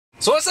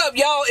So what's up,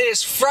 y'all?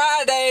 It's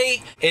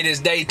Friday. It is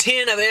day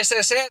 10 of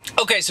SSS.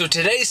 Okay, so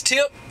today's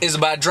tip is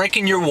about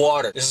drinking your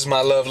water. This is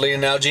my lovely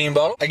Nalgene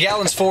bottle. A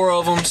gallon's 4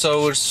 of them,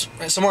 so it's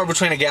somewhere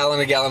between a gallon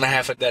and a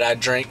half that I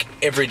drink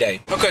every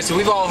day. Okay, so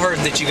we've all heard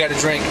that you got to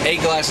drink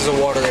 8 glasses of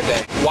water a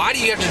day. Why do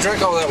you have to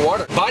drink all that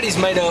water? Body's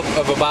made up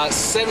of about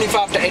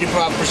 75 to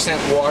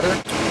 85%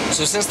 water.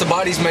 So since the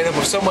body's made up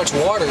of so much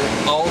water,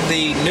 all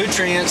the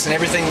nutrients and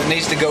everything that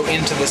needs to go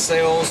into the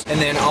cells, and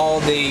then all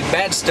the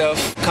bad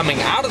stuff coming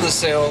out of the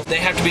cell, they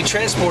have to be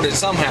transported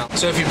somehow.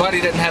 So if your body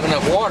doesn't have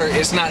enough water,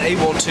 it's not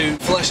able to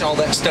flush all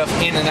that stuff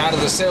in and out of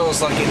the cells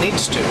like it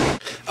needs to.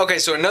 Okay,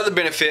 so another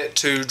benefit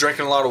to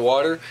drinking a lot of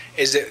water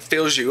is it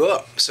fills you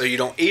up. So you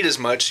don't eat as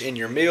much in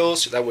your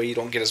meals, that way you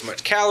don't get as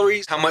much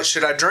calories. How much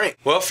should I drink?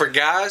 Well, for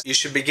guys, you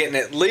should be getting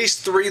at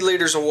least 3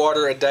 liters of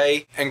water a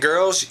day. And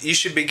girls, you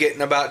should be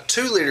getting about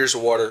 2 liters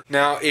of water.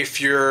 Now,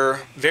 if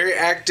you're very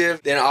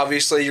active, then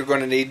obviously you're going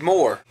to need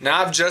more.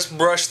 Now, I've just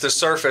brushed the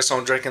surface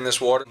on drinking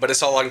this water, but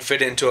it's all I can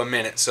fit into a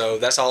minute. So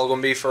that's all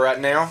going to be for right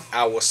now.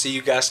 I will see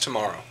you guys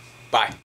tomorrow. Bye.